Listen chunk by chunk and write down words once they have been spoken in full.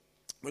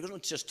We're going to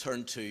just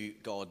turn to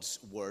God's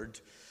Word.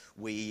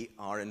 We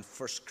are in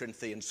 1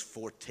 Corinthians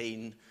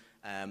 14.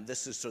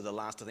 This is sort of the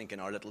last, I think, in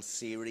our little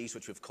series,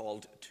 which we've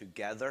called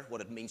Together, what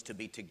it means to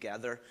be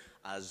together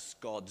as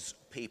God's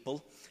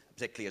people,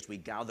 particularly as we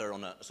gather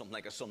on something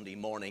like a Sunday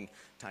morning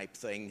type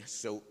thing.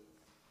 So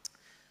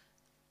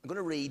I'm going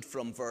to read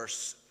from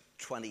verse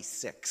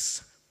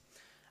 26,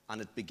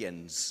 and it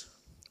begins,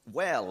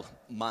 "Well,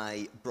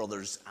 my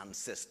brothers and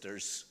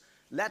sisters,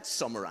 let's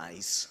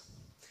summarize.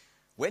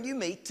 When you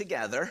meet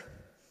together,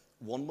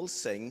 one will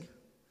sing,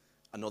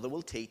 another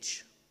will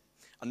teach,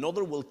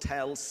 another will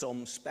tell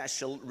some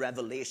special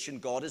revelation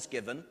God has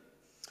given,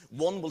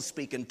 one will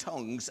speak in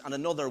tongues, and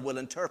another will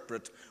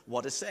interpret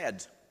what is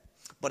said.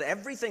 But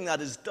everything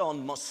that is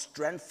done must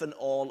strengthen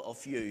all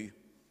of you.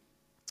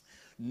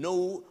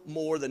 No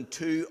more than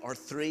 2 or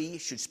 3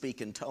 should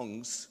speak in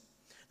tongues.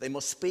 They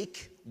must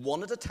speak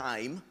one at a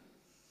time,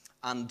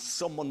 and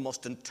someone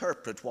must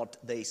interpret what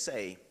they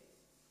say.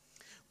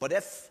 But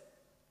if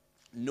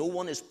no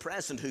one is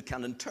present who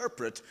can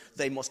interpret,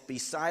 they must be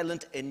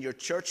silent in your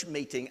church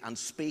meeting and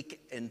speak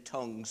in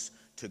tongues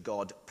to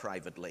God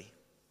privately.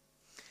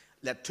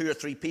 Let 2 or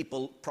 3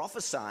 people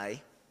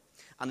prophesy,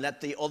 and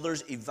let the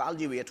others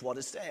evaluate what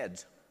is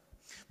said.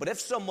 But if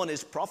someone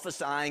is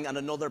prophesying and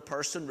another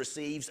person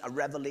receives a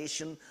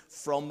revelation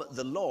from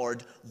the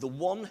Lord, the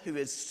one who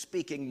is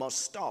speaking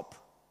must stop.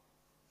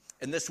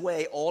 In this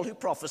way, all who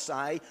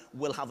prophesy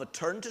will have a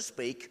turn to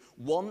speak,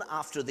 one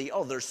after the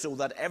other, so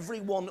that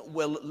everyone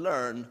will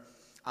learn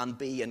and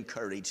be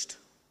encouraged.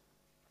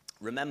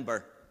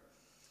 Remember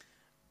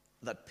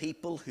that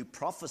people who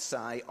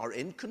prophesy are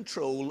in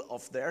control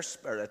of their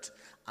spirit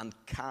and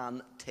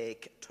can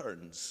take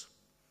turns.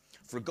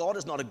 For God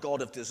is not a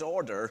God of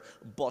disorder,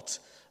 but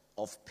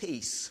of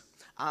peace,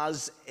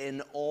 as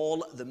in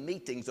all the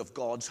meetings of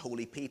God's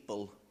holy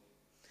people.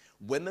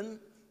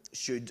 Women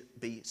should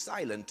be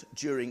silent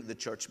during the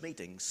church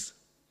meetings.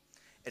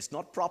 It's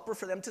not proper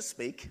for them to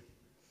speak.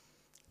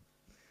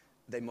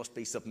 They must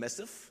be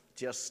submissive,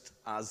 just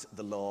as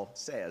the law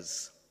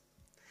says.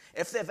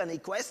 If they have any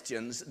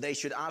questions, they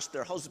should ask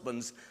their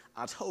husbands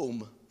at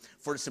home,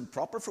 for it's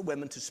improper for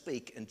women to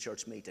speak in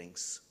church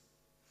meetings.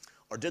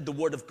 Or did the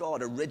word of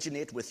God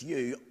originate with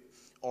you,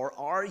 or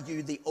are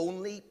you the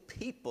only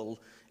people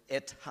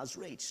it has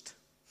reached?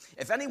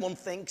 If anyone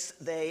thinks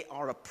they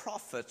are a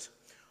prophet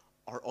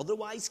or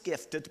otherwise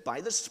gifted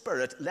by the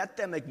Spirit, let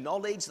them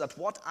acknowledge that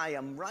what I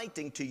am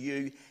writing to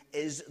you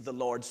is the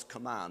Lord's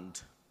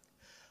command.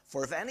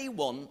 For if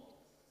anyone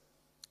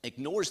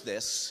ignores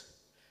this,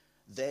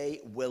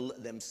 they will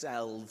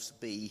themselves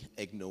be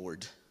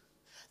ignored.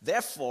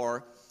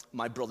 Therefore,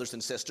 my brothers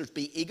and sisters,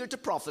 be eager to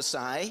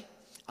prophesy,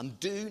 and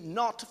do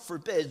not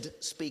forbid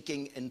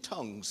speaking in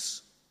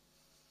tongues.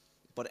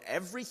 But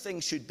everything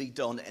should be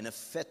done in a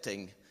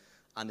fitting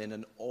and in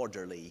an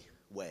orderly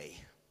way."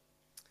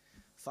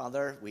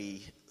 Father,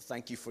 we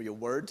thank you for your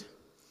word,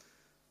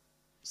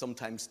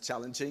 sometimes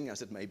challenging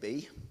as it may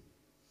be.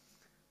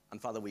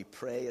 And Father, we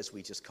pray as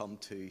we just come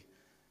to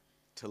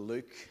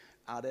look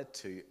at it,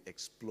 to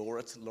explore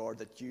it, Lord,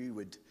 that you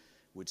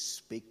would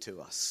speak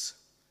to us.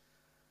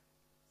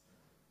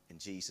 In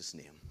Jesus'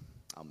 name,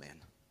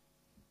 amen.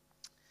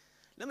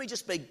 Let me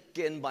just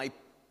begin by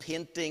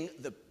painting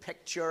the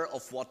picture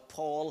of what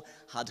Paul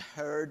had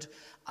heard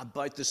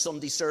about the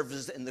Sunday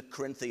services in the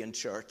Corinthian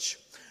church.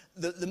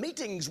 The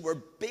meetings were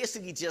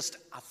basically just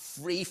a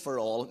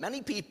free-for-all.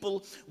 Many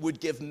people would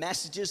give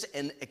messages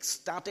in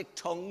ecstatic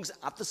tongues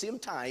at the same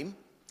time,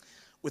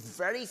 with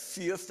very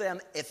few of them,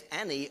 if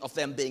any, of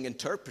them being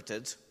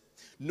interpreted.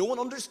 No one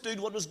understood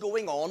what was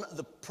going on.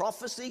 The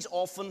prophecies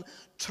often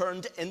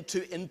turned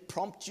into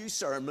impromptu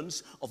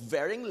sermons of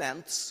varying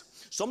lengths.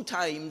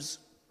 Sometimes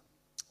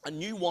a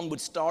new one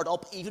would start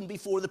up even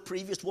before the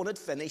previous one had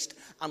finished.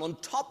 And on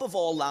top of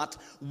all that,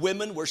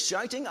 women were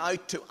shouting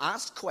out to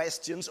ask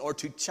questions or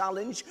to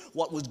challenge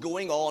what was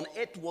going on.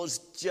 It was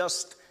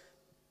just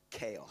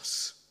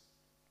chaos.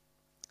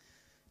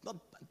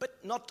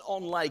 But not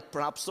unlike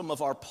perhaps some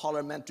of our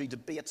parliamentary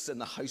debates in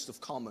the House of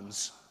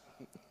Commons.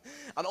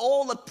 And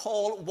all that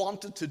Paul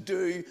wanted to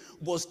do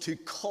was to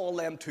call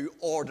them to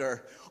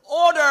order.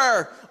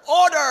 Order!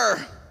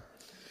 Order!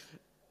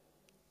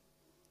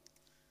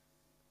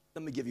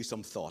 Let me give you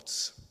some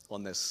thoughts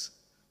on this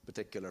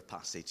particular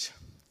passage.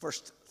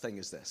 First thing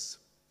is this.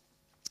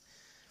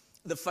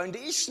 The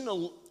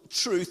foundational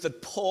truth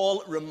that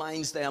Paul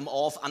reminds them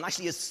of, and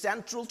actually is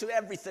central to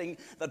everything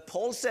that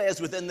Paul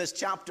says within this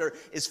chapter,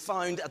 is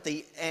found at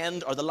the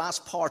end or the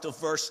last part of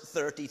verse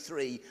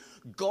 33.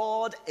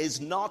 God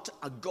is not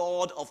a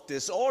God of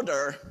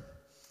disorder,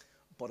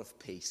 but of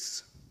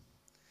peace.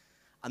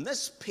 And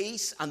this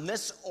peace and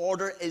this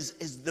order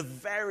is the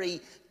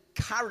very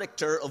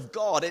character of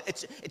God.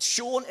 It's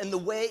shown in the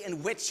way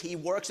in which he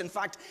works. In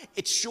fact,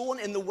 it's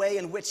shown in the way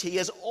in which he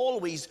has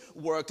always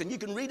worked. And you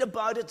can read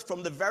about it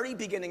from the very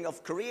beginning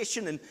of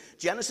creation in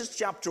Genesis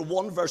chapter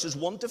 1, verses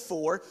 1 to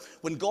 4,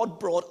 when God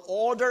brought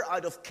order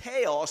out of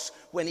chaos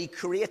when he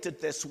created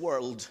this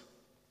world.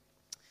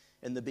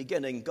 In the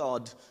beginning,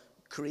 God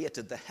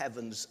created the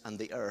heavens and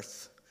the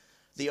earth.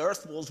 The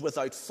earth was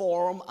without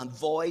form and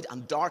void,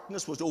 and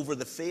darkness was over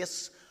the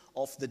face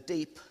of the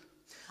deep.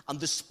 And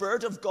the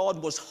Spirit of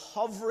God was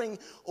hovering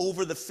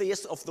over the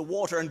face of the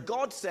water. And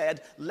God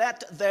said,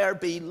 "Let there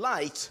be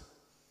light."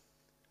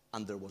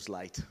 And there was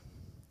light.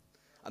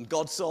 And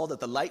God saw that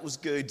the light was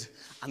good,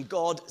 and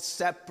God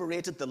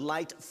separated the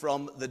light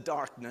from the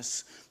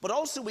darkness. But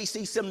also we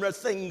see similar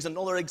things and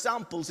other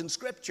examples in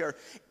Scripture.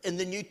 In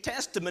the New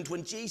Testament,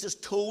 when Jesus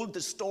told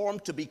the storm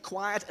to be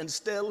quiet and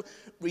still,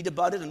 read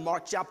about it in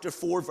Mark chapter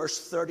 4,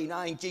 verse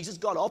 39. Jesus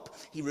got up,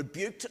 he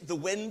rebuked the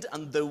wind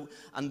and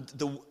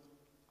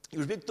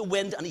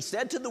he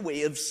said to the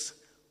waves,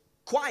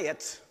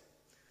 "Quiet,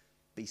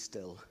 be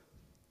still."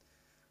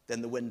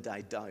 Then the wind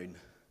died down,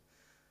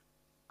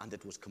 and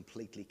it was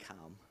completely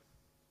calm.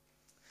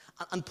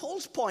 And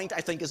Paul's point, I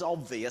think, is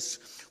obvious.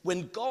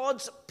 When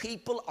God's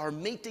people are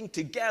meeting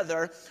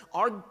together,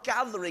 our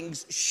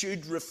gatherings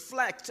should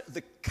reflect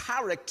the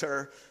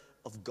character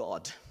of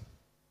God.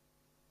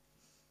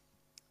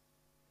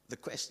 The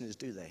question is,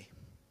 do they?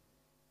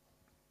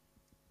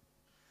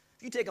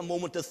 If you take a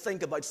moment to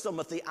think about some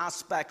of the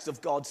aspects of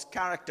God's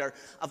character,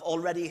 I've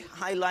already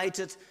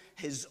highlighted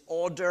his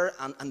order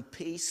and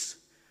peace.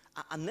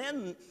 And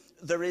then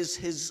there is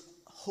his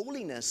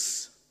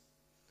holiness,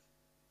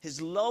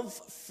 his love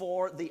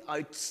for the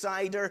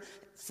outsider,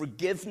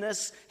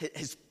 forgiveness,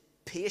 his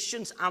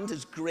patience and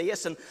his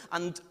grace.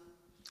 And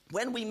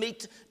when we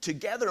meet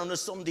together on a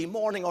Sunday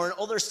morning or in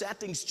other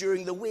settings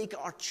during the week,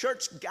 our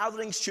church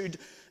gatherings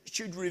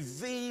should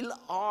reveal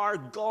our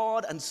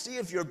God and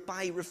Savior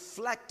by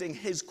reflecting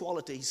his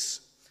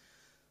qualities.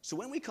 So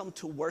when we come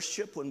to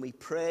worship, when we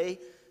pray,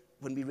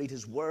 when we read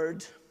his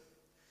word,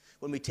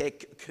 when we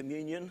take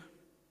communion,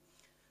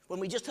 when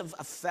we just have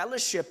a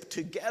fellowship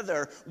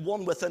together,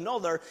 one with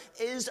another,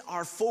 is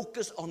our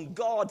focus on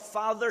God,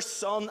 Father,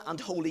 Son, and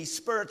Holy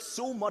Spirit,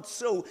 so much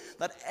so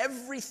that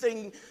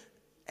everything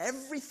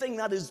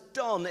that is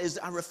done is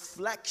a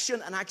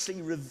reflection and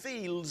actually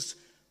reveals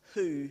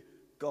who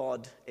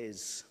God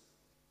is.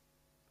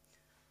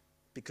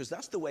 Because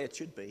that's the way it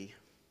should be.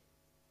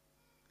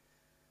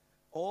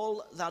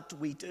 All that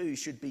we do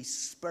should be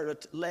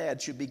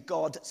Spirit-led, should be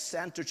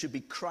God-centered, should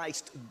be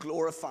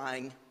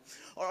Christ-glorifying.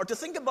 Or to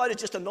think about it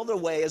just another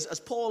way, as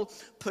Paul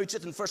puts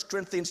it in 1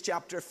 Corinthians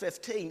chapter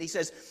 15, he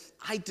says,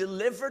 "I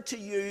deliver to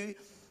you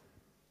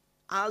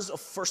as of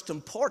first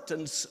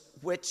importance,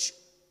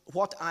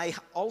 what I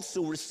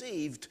also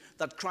received,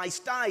 that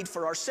Christ died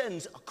for our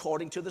sins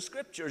according to the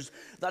Scriptures,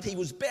 that he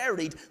was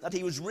buried, that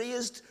he was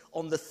raised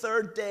on the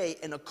third day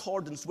in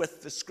accordance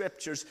with the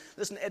Scriptures."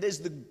 Listen, it is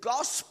the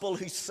gospel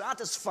who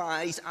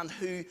satisfies and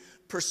who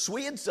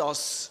persuades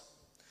us,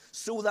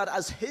 so that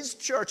as his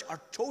church,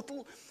 our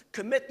total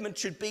commitment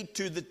should be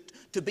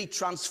to be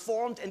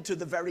transformed into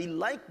the very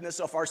likeness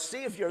of our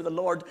Savior, the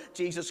Lord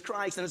Jesus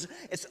Christ. And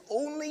it's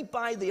only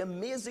by the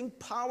amazing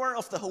power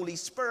of the Holy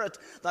Spirit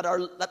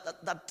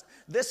that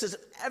this is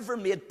ever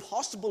made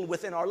possible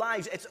within our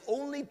lives. It's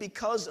only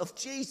because of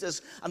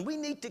Jesus. And we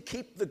need to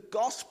keep the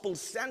gospel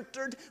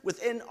centered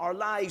within our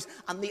lives.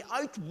 And the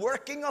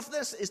outworking of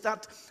this is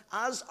that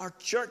as our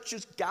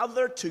churches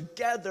gather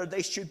together,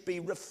 they should be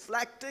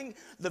reflecting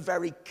the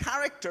very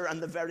character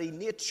and the very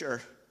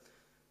nature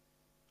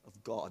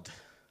of God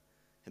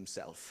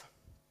himself.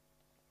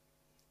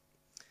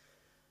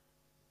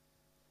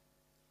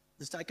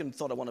 The second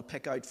thought I want to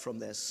pick out from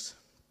this,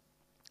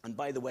 and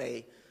by the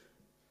way,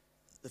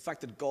 the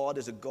fact that God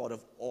is a God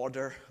of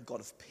order, a God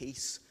of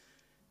peace,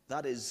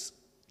 that is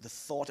the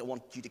thought I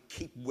want you to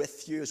keep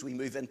with you as we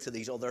move into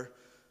these other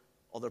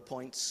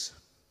points.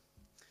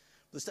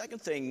 The second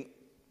thing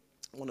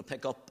I want to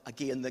pick up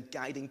again, the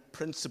guiding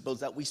principles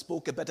that we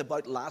spoke a bit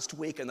about last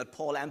week and that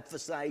Paul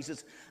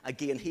emphasizes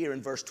again here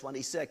in verse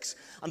 26.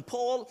 And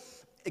Paul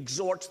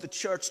exhorts the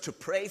church to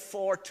pray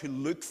for, to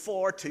look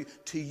for, to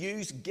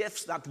use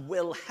gifts that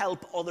will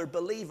help other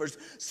believers.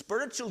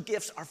 Spiritual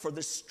gifts are for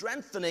the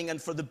strengthening and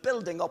for the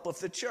building up of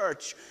the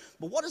church.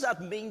 But what does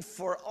that mean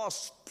for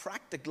us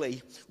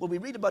practically? Well, we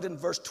read about it in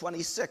verse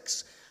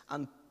 26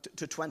 and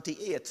to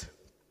 28.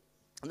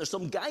 And there's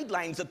some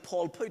guidelines that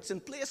Paul puts in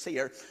place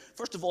here.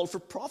 First of all, for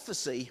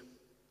prophecy.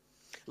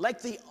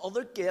 Like the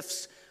other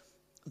gifts,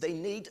 they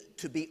need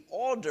to be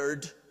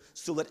ordered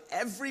so that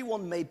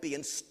everyone may be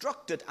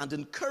instructed and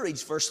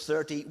encouraged, verse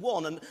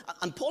 31.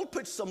 And Paul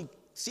puts some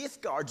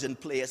safeguards in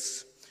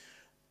place.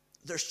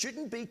 There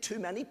shouldn't be too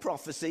many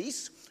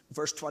prophecies.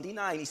 Verse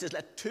 29, he says,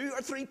 "Let 2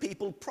 or 3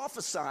 people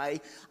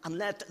prophesy and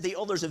let the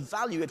others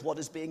evaluate what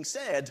is being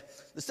said."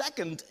 The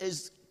second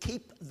is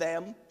keep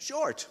them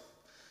short.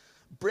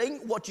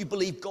 Bring what you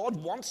believe God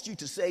wants you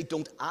to say.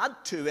 Don't add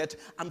to it.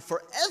 And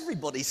for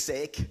everybody's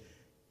sake,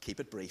 keep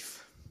it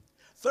brief.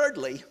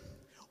 Thirdly,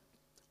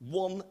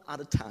 one at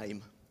a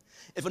time.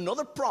 If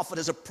another prophet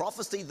has a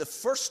prophecy, the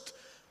first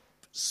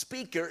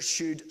speaker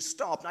should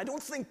stop. And I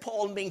don't think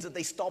Paul means that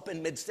they stop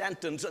in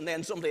mid-sentence and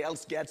then somebody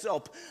else gets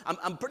up.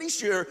 I'm pretty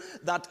sure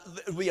that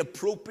it would be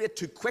appropriate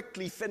to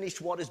quickly finish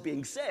what is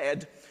being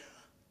said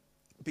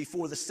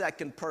before the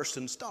second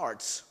person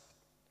starts.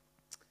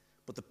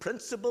 But the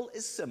principle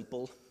is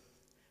simple.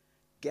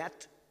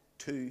 get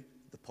to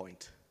the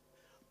point.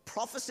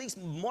 Prophecies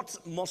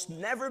must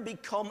never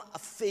become a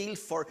field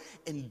for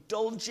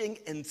indulging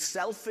in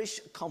selfish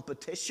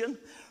competition.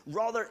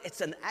 Rather,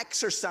 it's an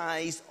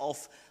exercise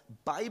of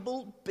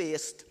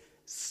Bible-based,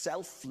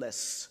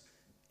 selfless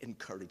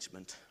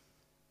encouragement.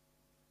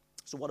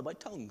 So what about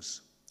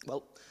tongues?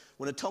 Well,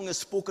 when a tongue is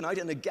spoken out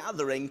in a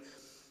gathering,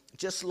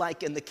 just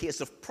like in the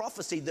case of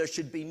prophecy, there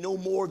should be no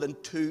more than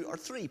 2 or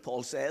 3,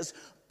 Paul says,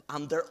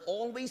 and there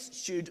always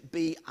should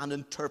be an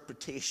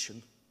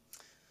interpretation.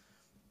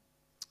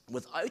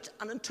 Without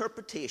an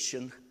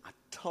interpretation, a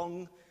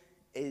tongue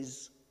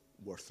is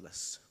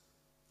worthless.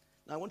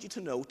 Now, I want you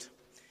to note,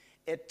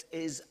 it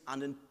is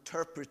an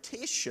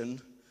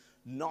interpretation,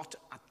 not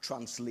a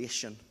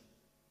translation.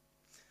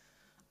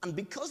 And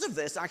because of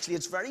this, actually,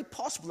 it's very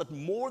possible that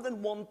more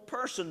than one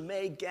person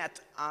may get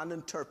an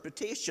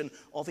interpretation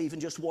of even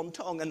just one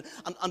tongue. And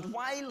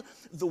while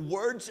the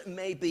words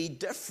may be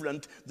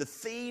different, the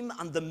theme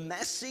and the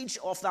message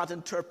of that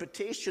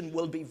interpretation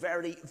will be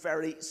very,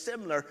 very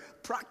similar.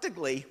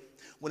 Practically,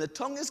 when a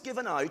tongue is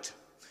given out,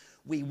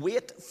 we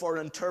wait for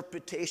an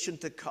interpretation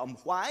to come.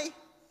 Why?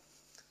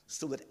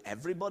 So that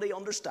everybody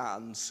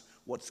understands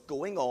what's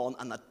going on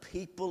and that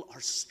people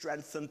are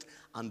strengthened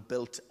and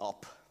built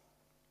up.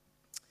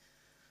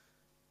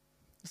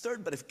 The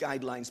third bit of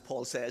guidelines,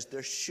 Paul says,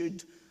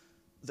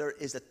 there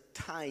is a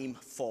time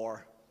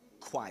for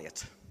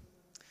quiet.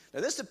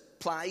 Now, this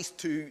applies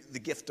to the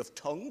gift of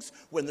tongues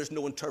when there's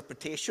no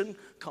interpretation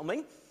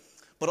coming.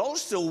 But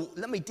also,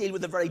 let me deal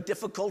with the very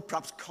difficult,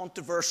 perhaps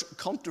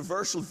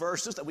controversial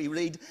verses that we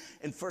read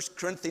in 1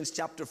 Corinthians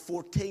chapter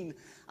 14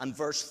 and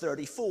verse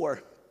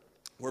 34,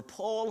 where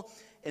Paul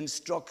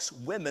instructs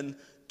women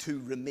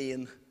to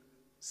remain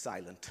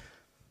silent.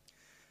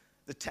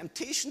 The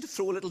temptation to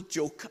throw a little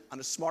joke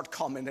and a smart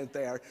comment in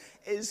there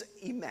is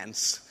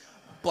immense,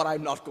 but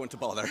I'm not going to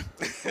bother.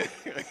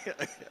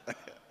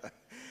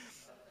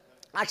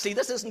 Actually,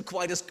 this isn't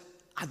quite as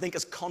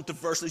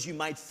controversial as you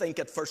might think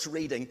at first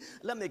reading.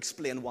 Let me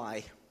explain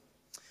why.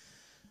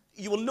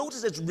 You will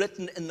notice it's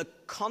written in the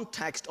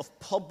context of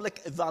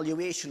public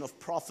evaluation of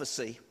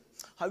prophecy.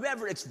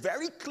 However, it's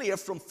very clear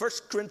from 1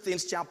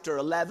 Corinthians chapter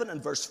 11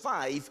 and verse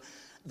 5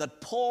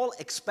 that Paul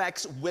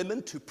expects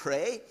women to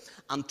pray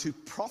and to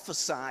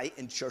prophesy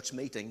in church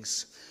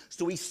meetings.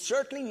 So he's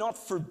certainly not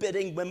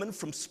forbidding women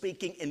from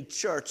speaking in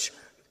church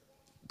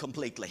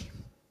completely.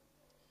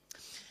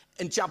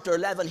 In chapter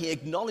 11, he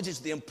acknowledges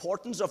the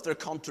importance of their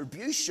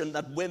contribution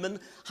that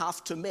women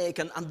have to make.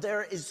 And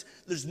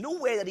there's no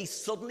way that he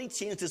suddenly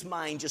changed his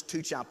mind just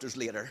 2 chapters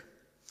later.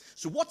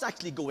 So what's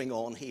actually going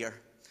on here?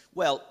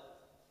 Well,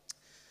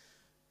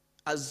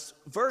 as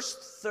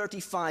verse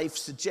 35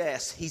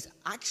 suggests, he's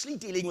actually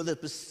dealing with a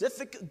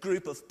specific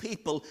group of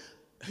people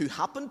who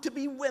happen to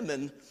be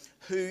women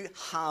who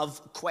have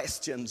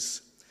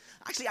questions.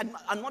 Actually,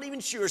 I'm not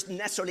even sure it's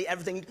necessarily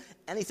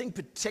anything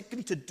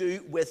particularly to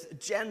do with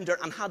gender.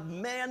 And had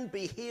men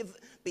behaved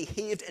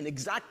in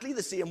exactly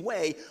the same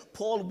way,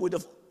 Paul would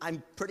have,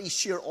 I'm pretty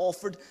sure,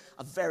 offered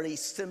a very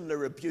similar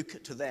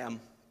rebuke to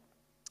them.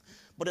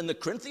 But in the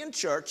Corinthian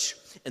church,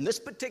 in this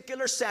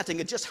particular setting,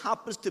 it just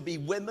happens to be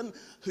women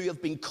who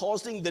have been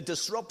causing the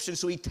disruption.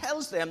 So he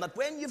tells them that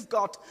when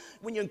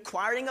you're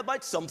inquiring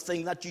about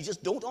something that you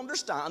just don't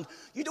understand,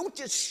 you don't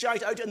just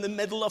shout out in the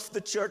middle of the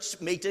church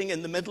meeting,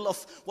 in the middle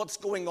of what's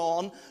going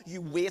on.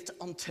 You wait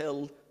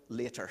until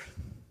later.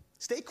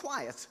 Stay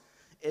quiet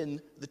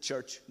in the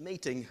church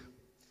meeting.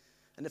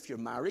 And if you're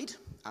married,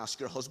 ask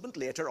your husband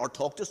later or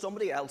talk to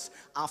somebody else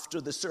after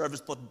the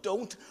service, but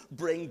don't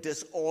bring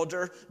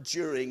disorder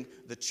during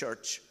the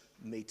church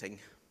meeting.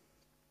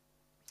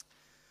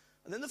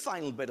 And then the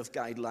final bit of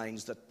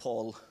guidelines that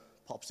Paul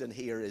pops in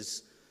here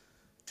is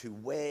to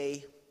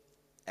weigh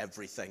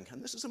everything.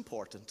 And this is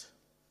important.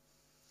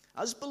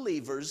 As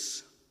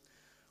believers,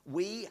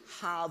 we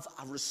have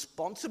a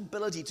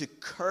responsibility to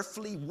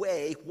carefully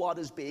weigh what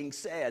is being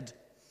said.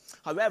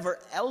 However,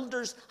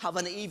 elders have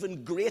an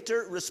even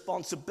greater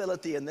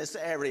responsibility in this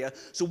area.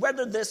 So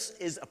whether this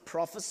is a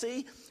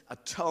prophecy, a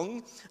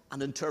tongue,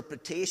 an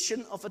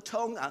interpretation of a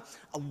tongue,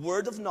 a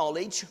word of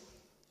knowledge,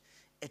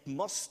 it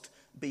must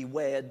be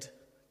weighed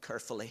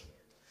carefully.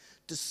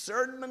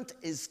 Discernment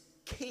is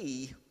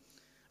key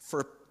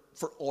for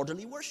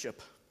orderly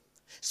worship.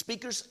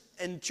 Speakers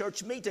in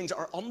church meetings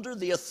are under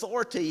the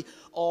authority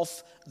of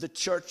the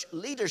church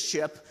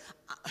leadership,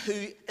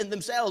 who in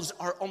themselves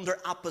are under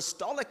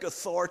apostolic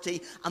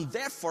authority and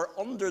therefore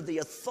under the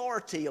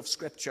authority of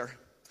Scripture.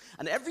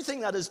 And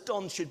everything that is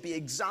done should be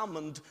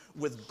examined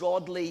with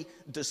godly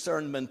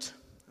discernment.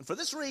 And for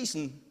this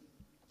reason,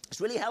 it's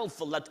really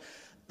helpful that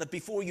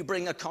before you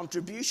bring a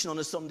contribution on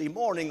a Sunday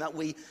morning,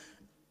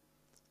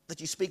 that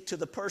you speak to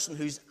the person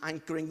who's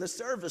anchoring the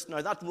service.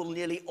 Now, that will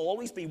nearly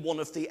always be one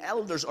of the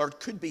elders, or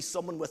it could be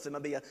someone with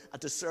maybe a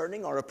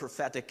discerning or a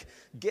prophetic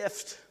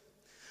gift.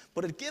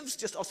 But it gives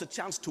just us a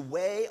chance to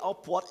weigh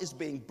up what is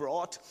being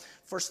brought.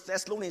 1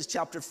 Thessalonians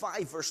chapter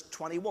 5, verse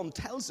 21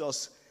 tells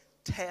us,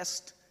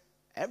 test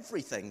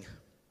everything.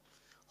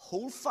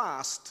 Hold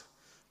fast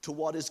to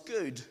what is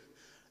good.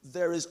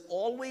 there is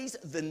always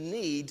the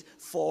need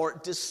for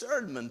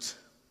discernment.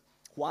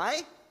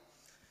 Why?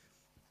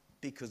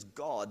 Because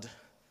God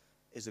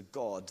is a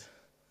God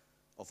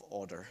of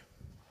order.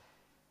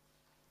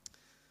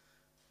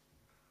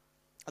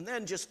 And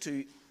then just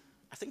to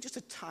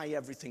tie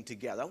everything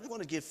together, I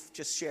want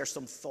to share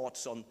some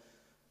thoughts on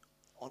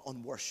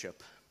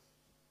worship.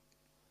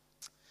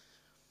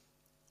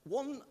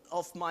 One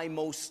of the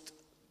most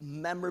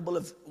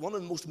memorable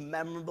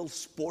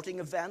sporting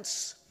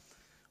events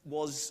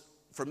was,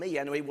 for me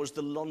anyway, was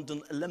the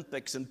London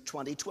Olympics in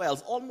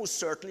 2012. Almost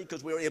certainly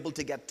because we were able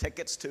to get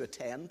tickets to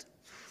attend.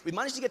 We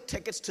managed to get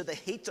tickets to the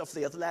heat of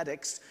the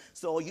athletics.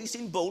 So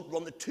Usain Bolt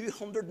run the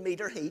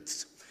 200-meter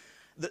heats.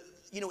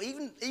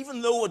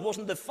 Even though it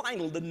wasn't the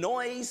final, the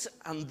noise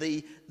and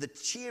the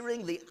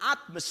cheering, the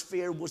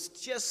atmosphere was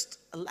just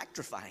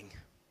electrifying.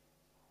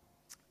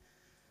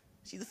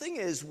 See, the thing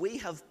is, we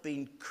have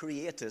been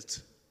created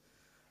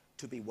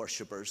to be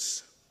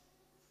worshippers.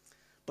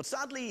 But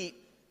sadly,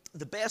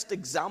 the best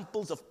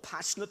examples of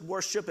passionate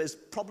worship is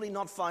probably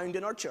not found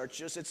in our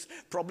churches. It's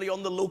probably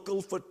on the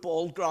local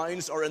football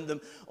grounds or on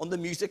the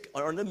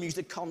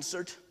music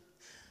concert.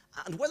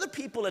 And whether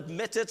people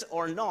admit it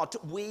or not,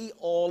 we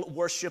all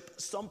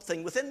worship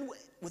something. Within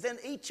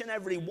each and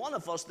every one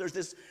of us, there's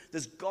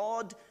this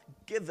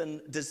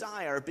God-given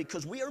desire,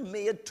 because we are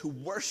made to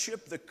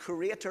worship the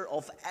creator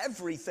of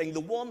everything,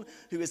 the one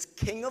who is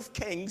King of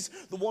kings,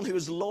 the one who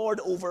is Lord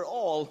over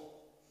all.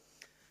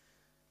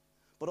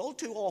 But all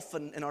too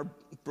often in our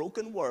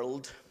broken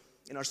world,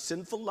 in our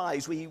sinful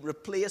lives, we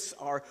replace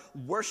our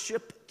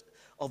worship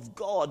of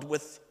God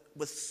with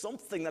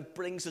something that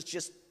brings us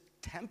just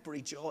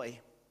temporary joy,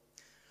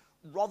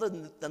 rather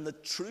than the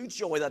true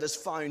joy that is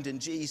found in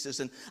Jesus.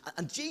 And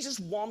Jesus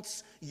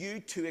wants you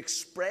to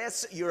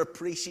express your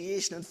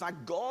appreciation. In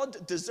fact,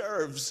 God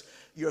deserves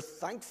your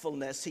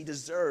thankfulness. He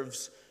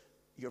deserves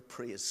your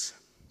praise.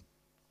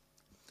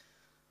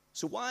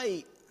 So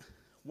why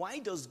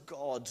does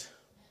God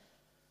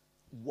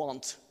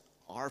want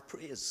our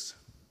praise?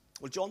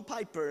 Well, John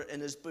Piper,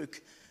 in his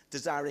book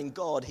Desiring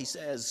God, he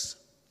says,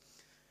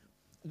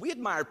 we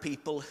admire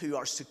people who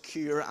are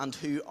secure and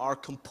who are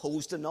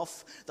composed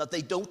enough that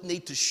they don't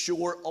need to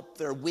shore up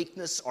their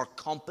weakness or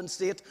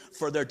compensate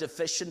for their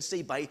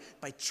deficiency by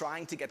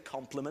trying to get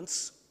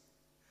compliments.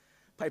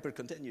 Piper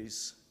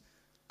continues,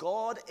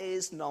 God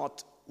is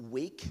not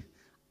weak,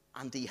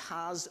 and he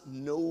has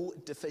no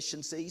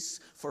deficiencies,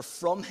 for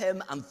from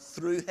him and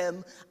through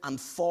him and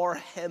for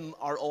him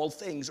are all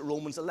things.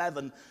 Romans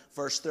 11,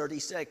 verse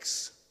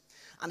 36.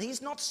 And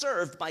he's not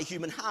served by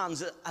human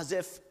hands as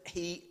if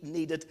he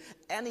needed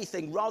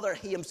anything. Rather,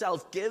 he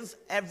himself gives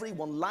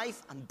everyone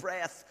life and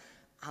breath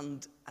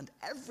and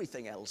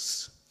everything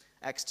else.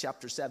 Acts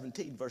chapter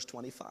 17, verse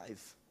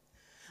 25.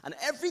 And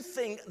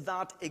everything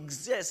that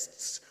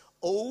exists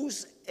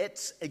owes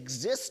its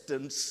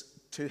existence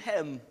to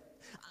him.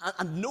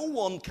 And no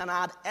one can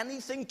add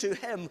anything to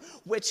him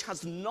which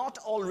has not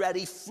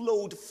already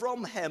flowed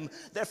from him.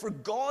 Therefore,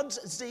 God's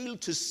zeal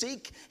to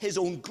seek his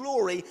own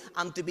glory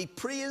and to be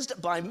praised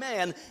by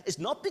men is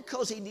not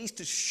because he needs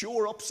to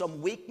shore up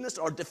some weakness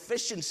or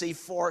deficiency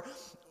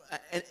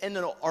in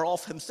or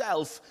of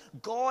himself.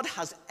 God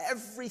has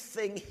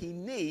everything he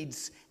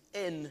needs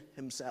in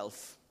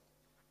himself.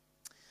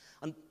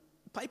 And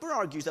Piper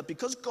argues that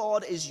because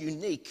God is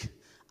unique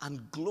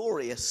and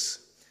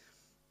glorious,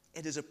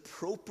 it is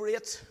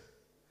appropriate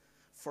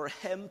for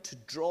him to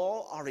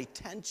draw our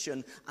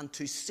attention and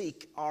to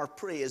seek our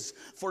praise.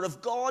 For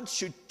if God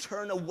should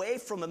turn away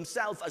from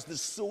himself as the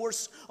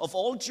source of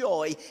all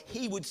joy,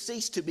 he would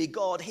cease to be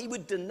God. He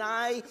would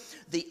deny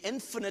the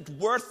infinite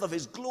worth of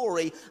his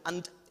glory.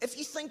 And if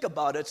you think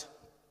about it,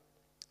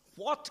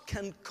 what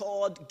can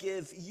God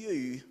give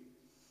you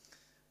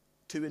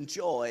to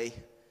enjoy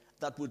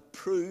that would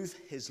prove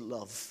his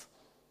love?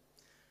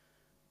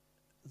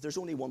 There's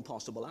only one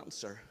possible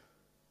answer: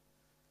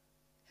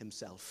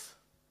 himself.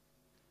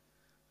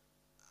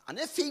 And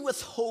if he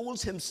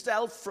withholds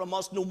himself from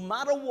us, no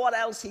matter what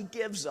else he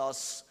gives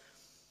us,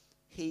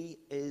 he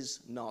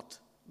is not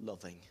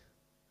loving.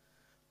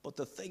 But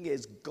the thing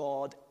is,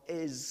 God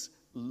is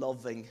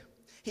loving.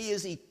 He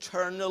is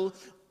eternal,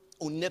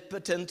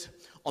 omnipotent,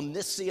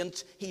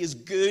 omniscient. He is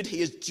good,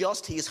 he is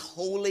just, he is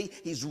holy,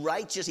 he's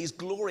righteous, he's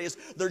glorious.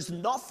 There's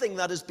nothing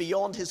that is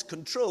beyond his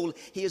control.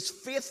 He is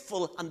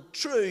faithful and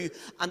true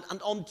and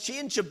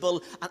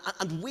unchangeable.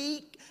 And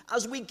we,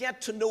 as we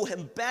get to know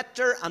him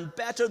better and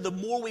better, the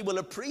more we will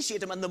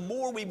appreciate him and the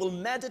more we will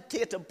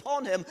meditate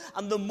upon him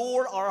and the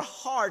more our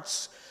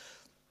hearts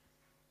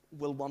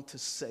will want to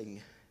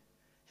sing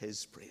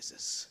his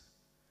praises.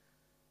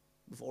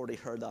 We've already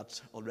heard that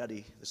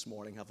already this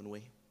morning, haven't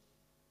we?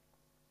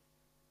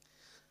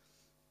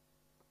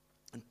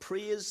 And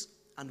praise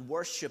and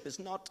worship is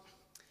not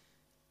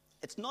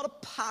a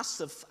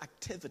passive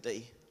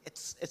activity.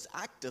 It's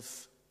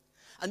active.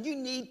 And you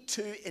need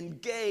to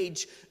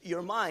engage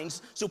your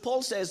minds. So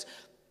Paul says,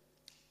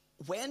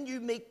 when you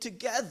meet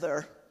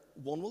together,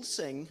 one will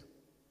sing,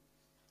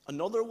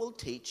 another will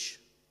teach,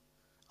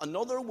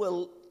 another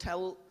will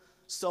tell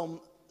some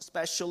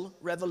special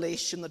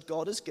revelation that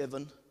God has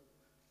given.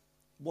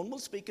 One will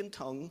speak in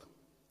tongue,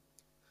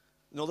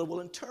 another will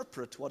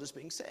interpret what is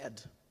being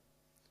said.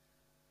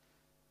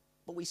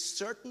 But we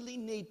certainly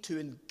need to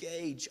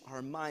engage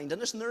our mind. And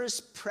listen, there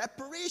is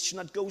preparation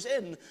that goes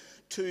in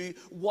to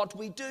what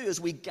we do as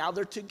we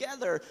gather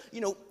together.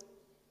 You know,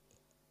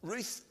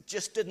 Ruth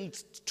just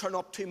didn't turn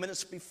up 2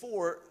 minutes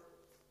before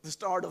the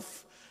start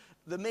of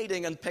the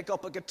meeting and pick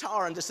up a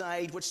guitar and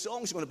decide which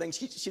songs she's going to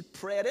sing. She'd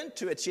prayed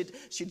into it.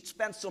 She'd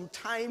spent some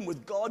time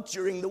with God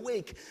during the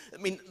week.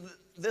 I mean,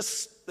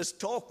 this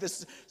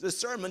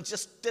sermon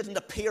just didn't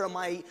appear on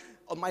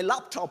my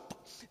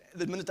laptop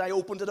the minute I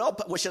opened it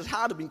up. I wish it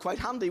had been quite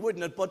handy,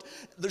 wouldn't it? But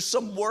there's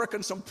some work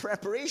and some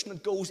preparation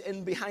that goes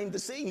in behind the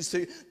scenes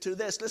to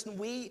this. Listen,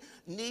 we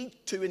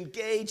need to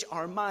engage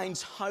our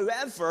minds.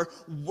 However,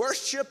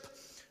 worship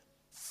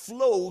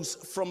flows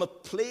from a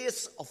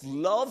place of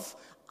love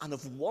and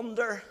of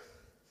wonder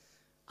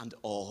and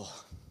awe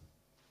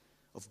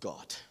of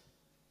God.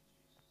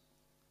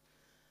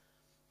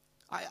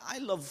 I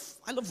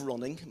love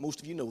running.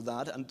 Most of you know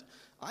that. And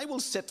I will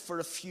sit for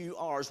a few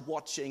hours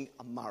watching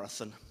a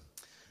marathon.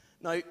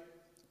 Now,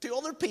 to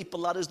other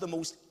people, that is the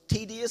most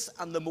tedious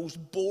and the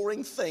most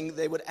boring thing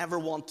they would ever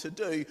want to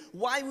do.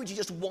 Why would you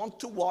just want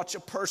to watch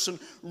a person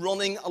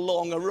running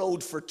along a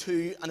road for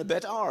 2 and a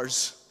bit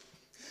hours?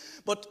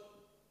 But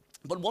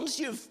once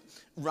you've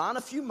ran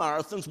a few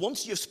marathons,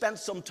 once you've spent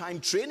some time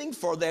training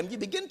for them, you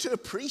begin to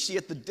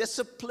appreciate the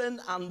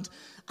discipline and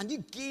you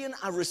gain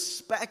a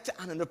respect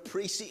and an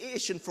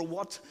appreciation for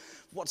what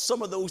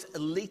some of those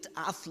elite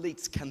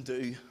athletes can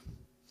do.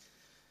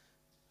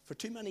 For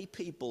too many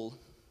people,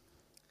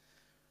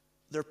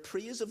 their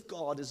praise of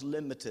God is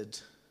limited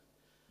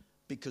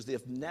because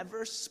they've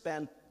never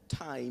spent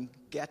time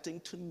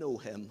getting to know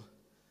Him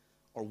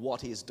or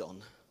what He has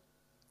done.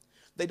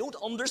 They don't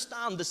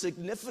understand the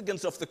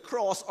significance of the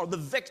cross or the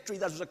victory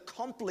that was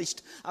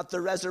accomplished at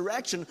the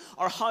resurrection,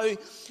 or how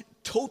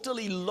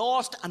totally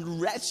lost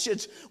and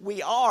wretched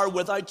we are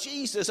without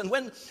Jesus. And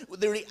when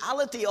the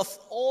reality of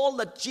all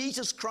that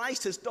Jesus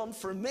Christ has done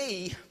for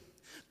me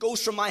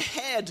goes from my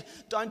head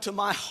down to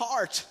my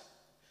heart,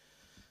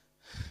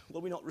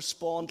 will we not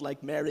respond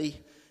like Mary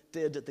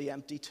did at the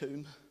empty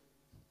tomb?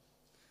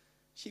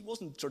 She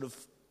wasn't sort of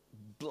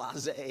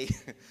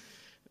blasé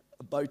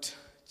about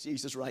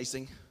Jesus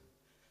rising.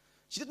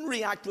 She didn't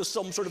react with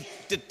some sort of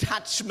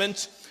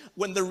detachment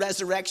when the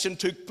resurrection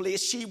took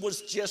place. She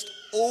was just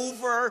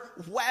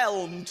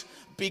overwhelmed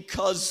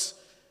because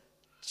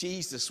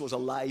Jesus was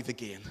alive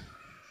again.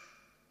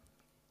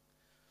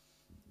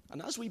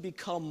 And as we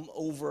become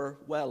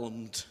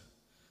overwhelmed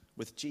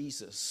with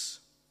Jesus,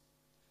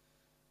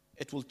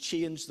 it will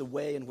change the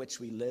way in which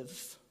we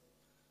live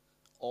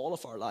all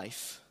of our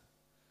life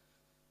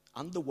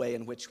and the way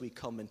in which we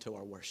come into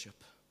our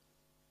worship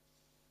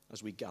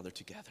as we gather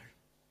together.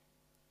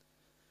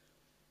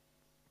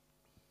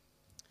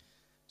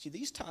 See,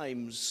 these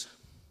times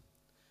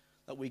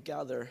that we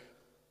gather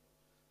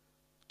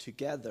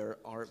together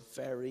are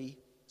very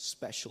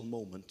special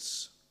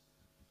moments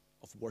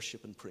of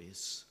worship and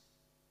praise.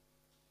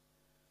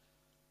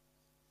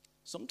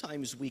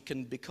 Sometimes we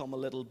can become a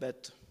little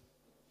bit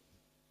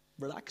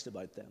relaxed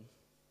about them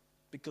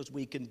because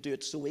we can do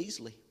it so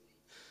easily,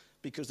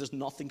 because there's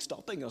nothing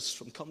stopping us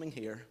from coming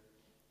here.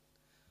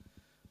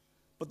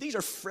 But these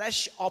are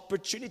fresh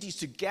opportunities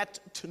to get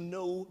to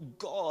know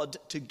God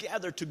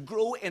together, to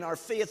grow in our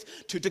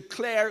faith, to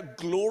declare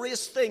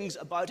glorious things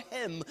about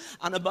Him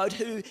and about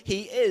who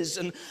He is.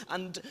 And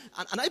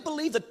I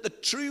believe that the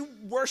true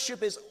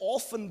worship is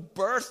often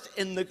birthed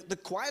in the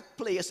quiet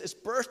place. It's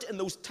birthed in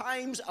those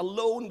times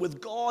alone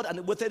with God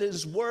and within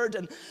His Word.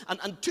 And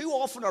too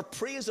often our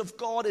praise of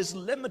God is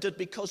limited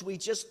because we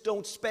just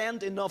don't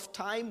spend enough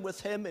time with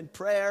Him in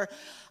prayer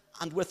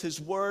and with His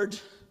Word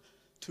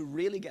to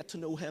really get to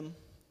know Him.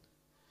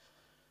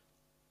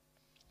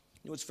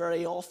 You know, it's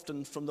very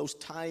often from those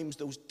times,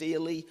 those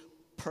daily,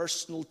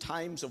 personal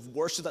times of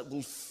worship that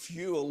will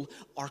fuel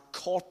our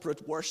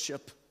corporate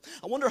worship.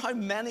 I wonder how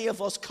many of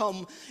us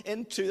come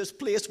into this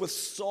place with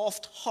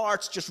soft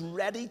hearts, just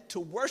ready to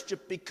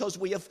worship because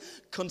we have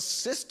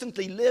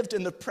consistently lived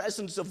in the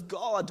presence of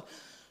God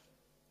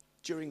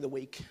during the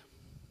week.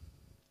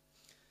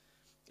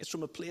 It's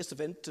from a place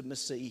of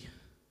intimacy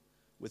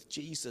with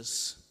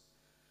Jesus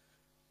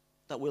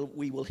that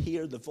we will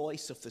hear the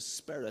voice of the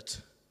Spirit.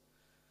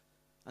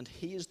 And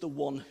He is the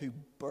one who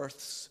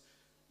births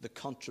the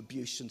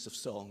contributions of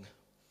song,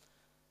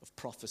 of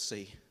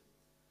prophecy,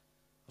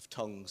 of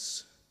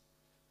tongues,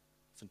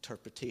 of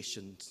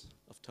interpretations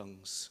of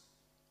tongues.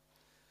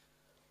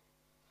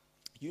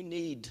 You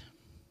need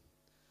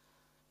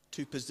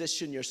to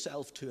position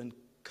yourself to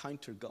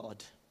encounter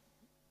God.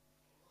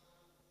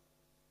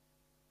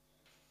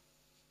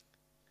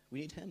 We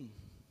need Him.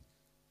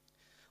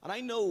 And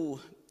I know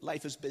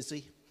life is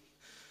busy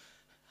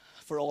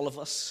for all of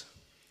us.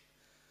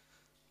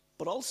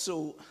 But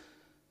also,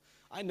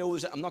 I know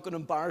that I'm not going to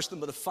embarrass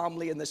them with a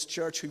family in this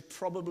church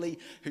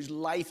whose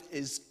life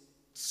is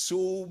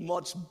so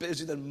much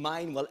busier than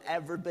mine will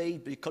ever be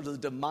because of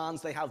the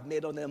demands they have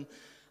made on them.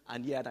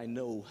 And yet I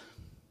know,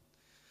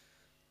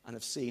 and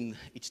I've seen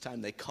each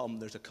time they come,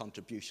 there's a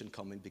contribution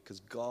coming because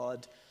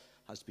God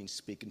has been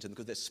speaking to them,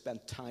 because they've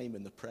spent time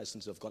in the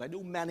presence of God. I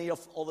know many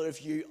of other of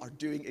you are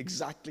doing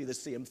exactly the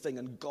same thing,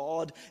 and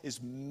God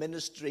is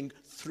ministering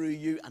through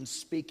you and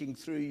speaking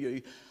through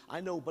you.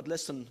 I know, but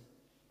listen,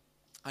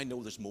 I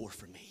know there's more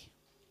for me.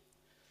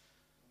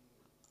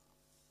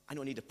 I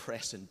know I need to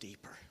press in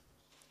deeper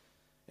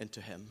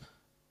into him.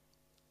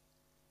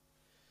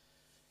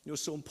 You know,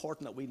 it's so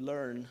important that we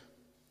learn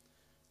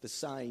the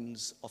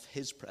signs of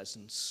his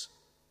presence.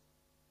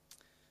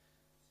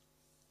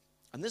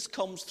 And this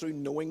comes through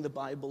knowing the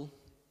Bible,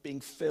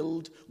 being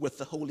filled with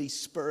the Holy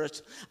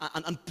Spirit,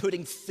 and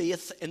putting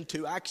faith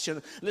into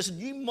action. Listen,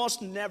 you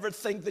must never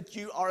think that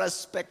you are a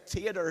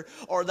spectator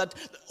or that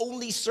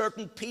only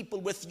certain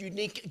people with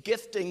unique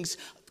giftings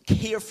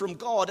hear from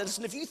God. And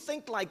listen, if you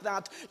think like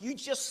that, you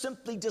just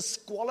simply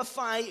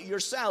disqualify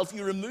yourself.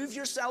 You remove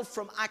yourself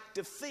from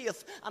active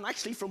faith and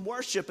actually from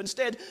worship.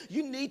 Instead,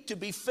 you need to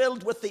be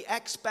filled with the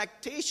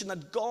expectation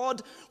that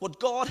God, what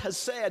God has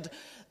said,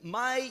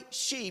 my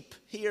sheep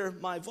hear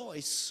my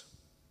voice.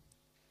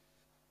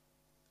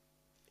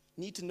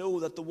 You need to know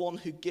that the one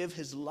who gave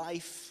his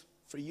life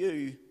for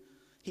you,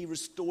 he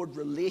restored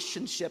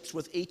relationships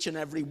with each and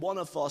every one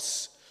of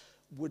us,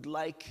 would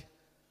like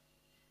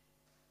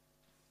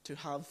to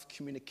have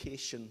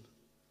communication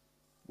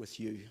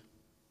with you.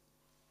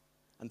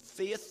 And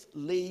faith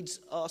leads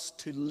us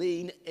to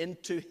lean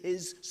into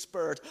his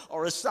Spirit.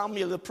 Or as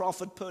Samuel the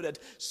prophet put it,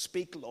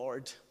 speak,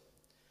 Lord,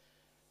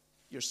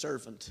 your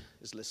servant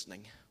is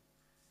listening.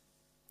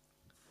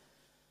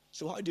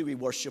 So how do we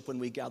worship when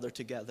we gather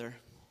together?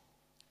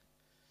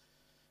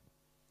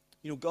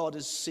 You know, God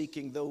is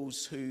seeking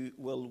those who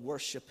will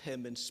worship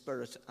him in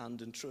spirit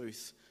and in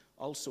truth,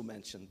 also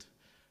mentioned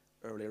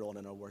earlier on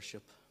in our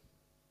worship.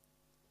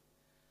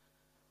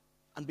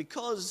 And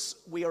because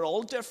we are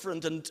all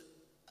different,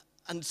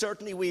 and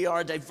certainly we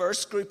are a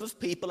diverse group of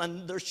people,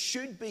 and there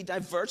should be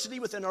diversity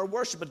within our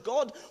worship, but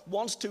God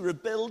wants to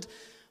rebuild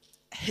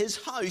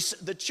his house,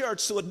 the church,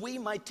 so that we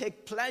might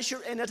take pleasure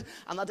in it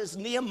and that his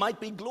name might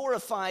be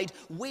glorified.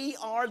 We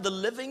are the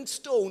living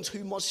stones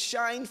who must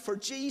shine for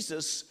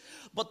Jesus.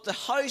 But the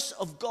house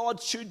of God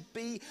should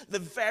be the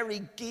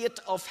very gate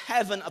of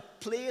heaven, a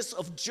place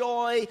of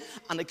joy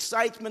and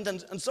excitement.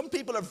 And some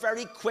people are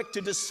very quick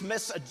to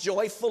dismiss a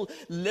joyful,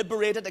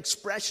 liberated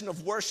expression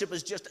of worship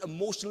as just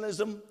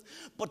emotionalism.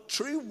 But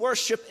true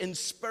worship in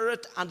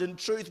spirit and in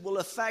truth will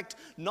affect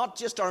not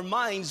just our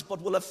minds,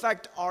 but will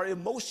affect our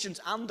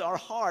emotions and our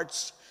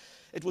hearts.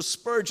 It was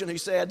Spurgeon who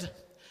said,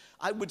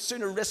 I would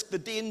sooner risk the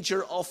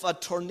danger of a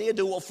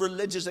tornado of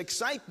religious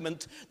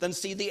excitement than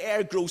see the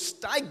air grow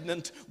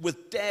stagnant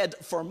with dead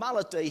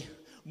formality.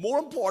 More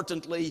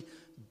importantly,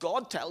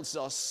 God tells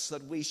us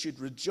that we should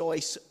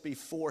rejoice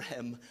before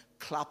him,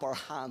 clap our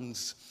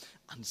hands,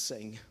 and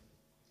sing.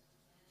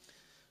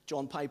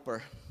 John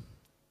Piper,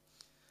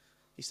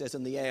 he says,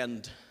 in the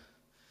end,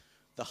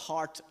 the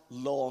heart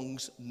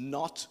longs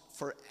not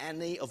for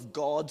any of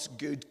God's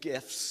good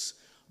gifts,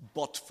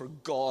 but for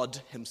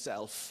God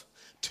himself.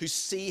 To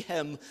see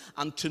him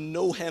and to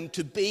know him,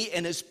 to be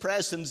in his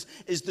presence,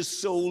 is the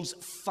soul's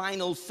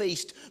final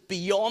feast.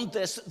 Beyond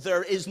this,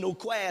 there is no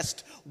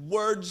quest.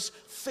 Words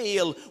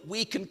fail.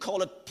 We can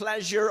call it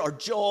pleasure or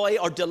joy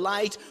or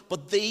delight,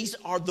 but these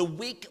are the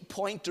weak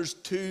pointers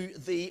to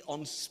the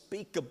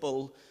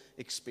unspeakable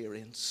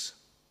experience.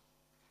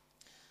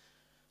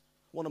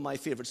 One of my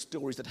favorite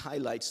stories that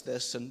highlights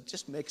this and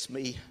just makes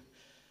me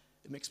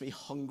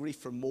hungry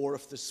for more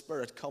of the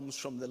Spirit comes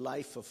from the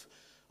life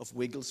of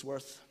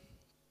Wigglesworth.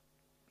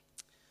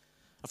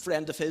 A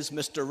friend of his,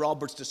 Mr.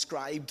 Roberts,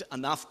 described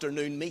an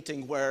afternoon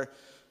meeting where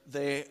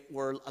there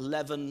were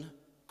 11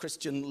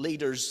 Christian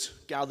leaders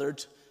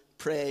gathered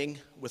praying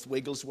with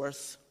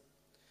Wigglesworth.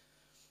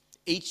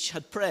 Each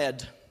had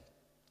prayed.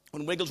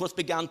 When Wigglesworth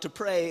began to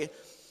pray,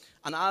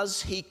 and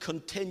as he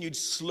continued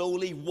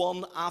slowly,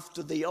 one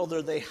after the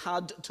other, they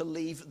had to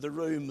leave the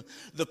room.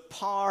 The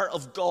power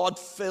of God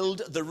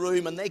filled the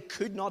room, and they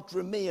could not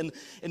remain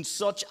in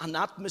such an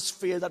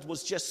atmosphere that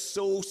was just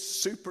so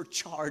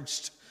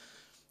supercharged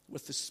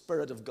with the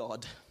Spirit of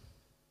God.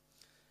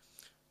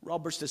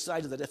 Roberts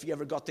decided that if he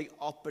ever got the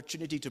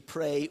opportunity to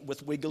pray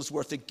with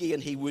Wigglesworth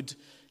again, he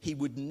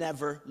would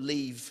never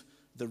leave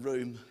the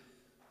room.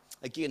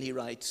 Again, he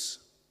writes,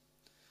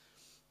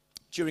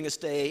 during his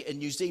stay in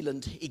New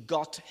Zealand, he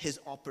got his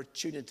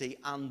opportunity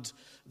and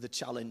the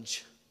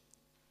challenge.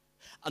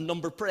 A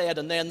number prayed,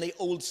 and then the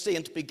old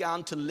saint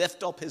began to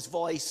lift up his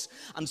voice,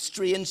 and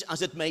strange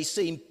as it may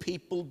seem,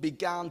 people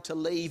began to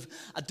leave.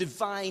 A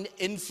divine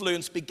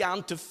influence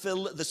began to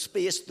fill the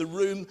space. The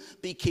room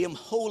became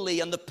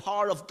holy, and the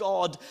power of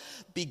God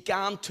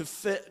began to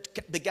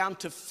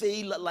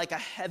feel like a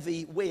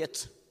heavy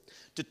weight.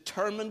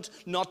 Determined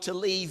not to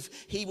leave,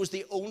 he was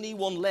the only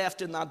one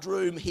left in that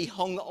room. He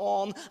hung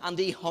on, and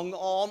he hung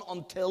on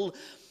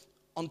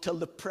until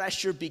the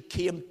pressure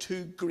became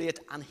too great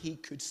and he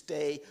could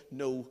stay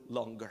no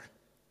longer.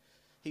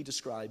 He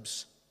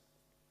describes,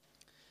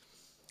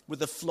 with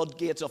the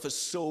floodgates of his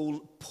soul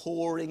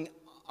pouring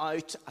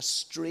out a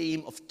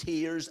stream of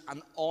tears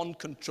and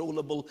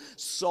uncontrollable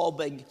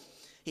sobbing.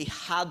 He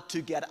had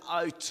to get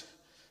out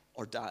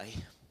or die.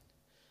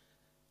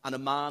 And a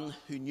man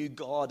who knew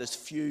God as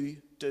few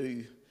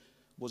do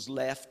was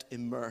left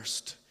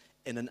immersed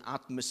in an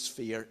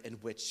atmosphere in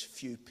which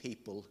few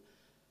people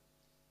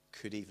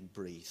could even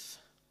breathe.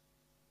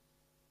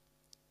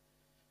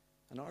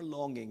 And our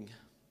longing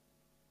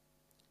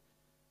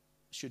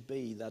should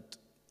be that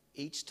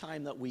each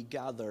time that we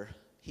gather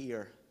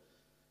here,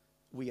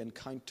 we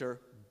encounter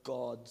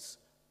God's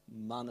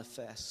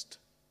manifest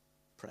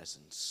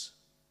presence.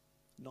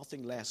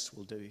 Nothing less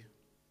will do.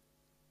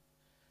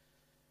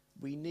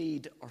 We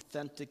need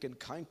authentic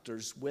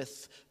encounters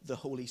with the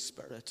Holy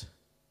Spirit.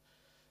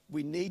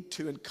 We need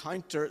to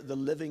encounter the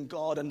living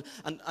God,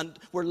 and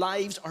where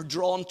lives are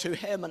drawn to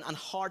him and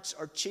hearts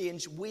are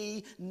changed.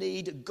 We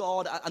need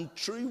God, and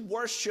true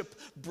worship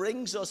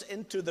brings us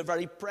into the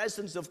very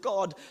presence of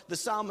God. The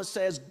psalmist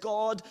says,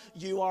 God,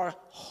 you are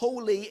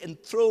holy,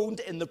 enthroned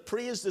in the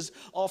praises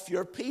of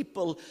your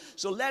people.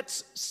 So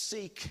let's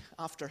seek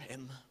after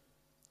him.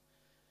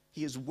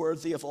 He is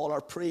worthy of all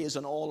our praise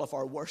and all of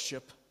our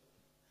worship.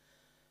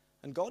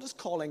 And God is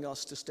calling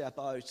us to step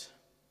out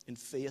in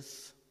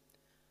faith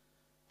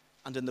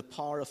and in the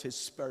power of his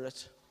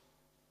Spirit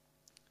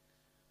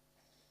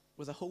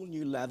with a whole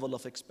new level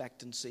of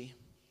expectancy.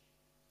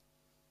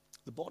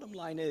 The bottom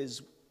line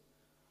is,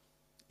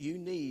 you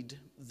need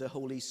the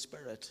Holy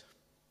Spirit,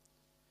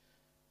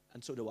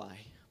 and so do I.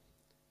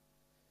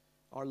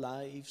 Our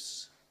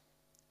lives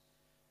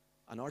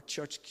and our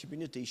church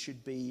community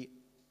should be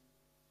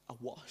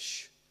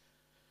awash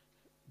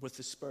with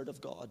the Spirit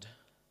of God.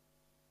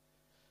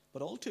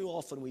 But all too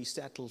often we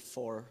settle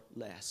for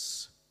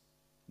less,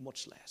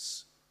 much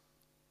less.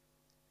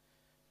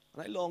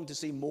 And I long to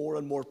see more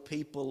and more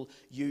people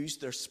use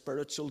their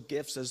spiritual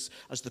gifts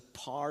as the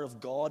power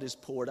of God is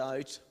poured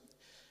out.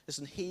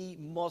 Listen, he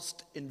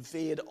must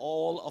invade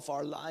all of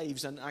our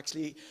lives and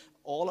actually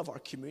all of our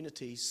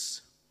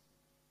communities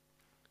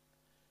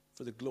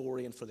for the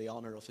glory and for the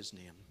honor of his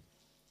name.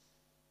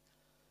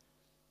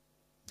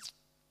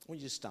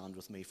 Won't you just stand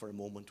with me for a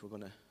moment? We're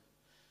going to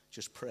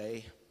just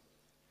pray.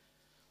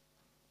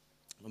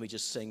 Let me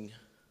just sing,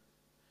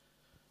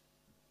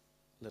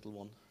 Little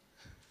One.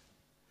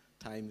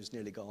 Time is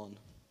nearly gone.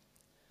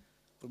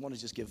 But I want to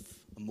just give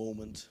a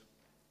moment.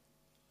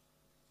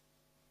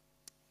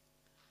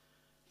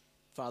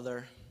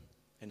 Father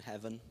in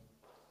heaven,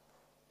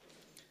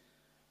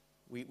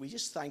 we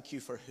just thank you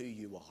for who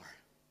you are.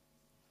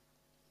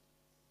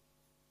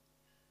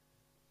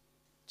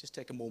 Just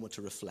take a moment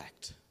to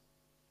reflect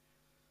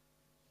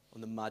on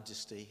the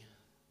majesty,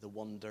 the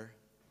wonder,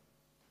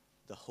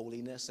 the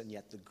holiness, and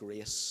yet the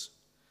grace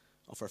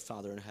of our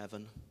Father in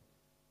heaven.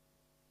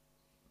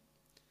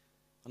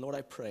 And Lord,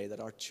 I pray that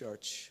our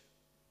church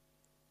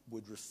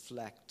would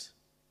reflect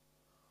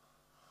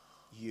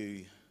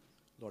you,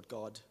 Lord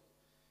God,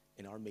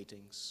 in our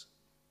meetings.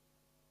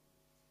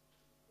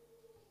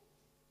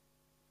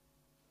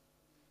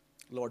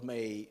 Lord,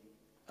 may,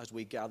 as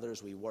we gather,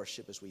 as we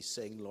worship, as we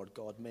sing, Lord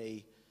God,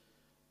 may,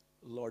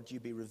 Lord, you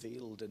be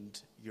revealed and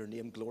your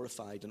name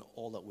glorified in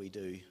all that we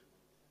do.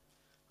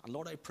 And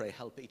Lord, I pray,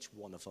 help each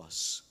one of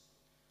us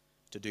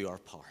to do our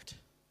part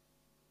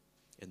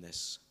in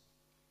this.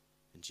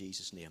 In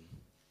Jesus' name,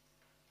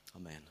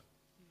 amen.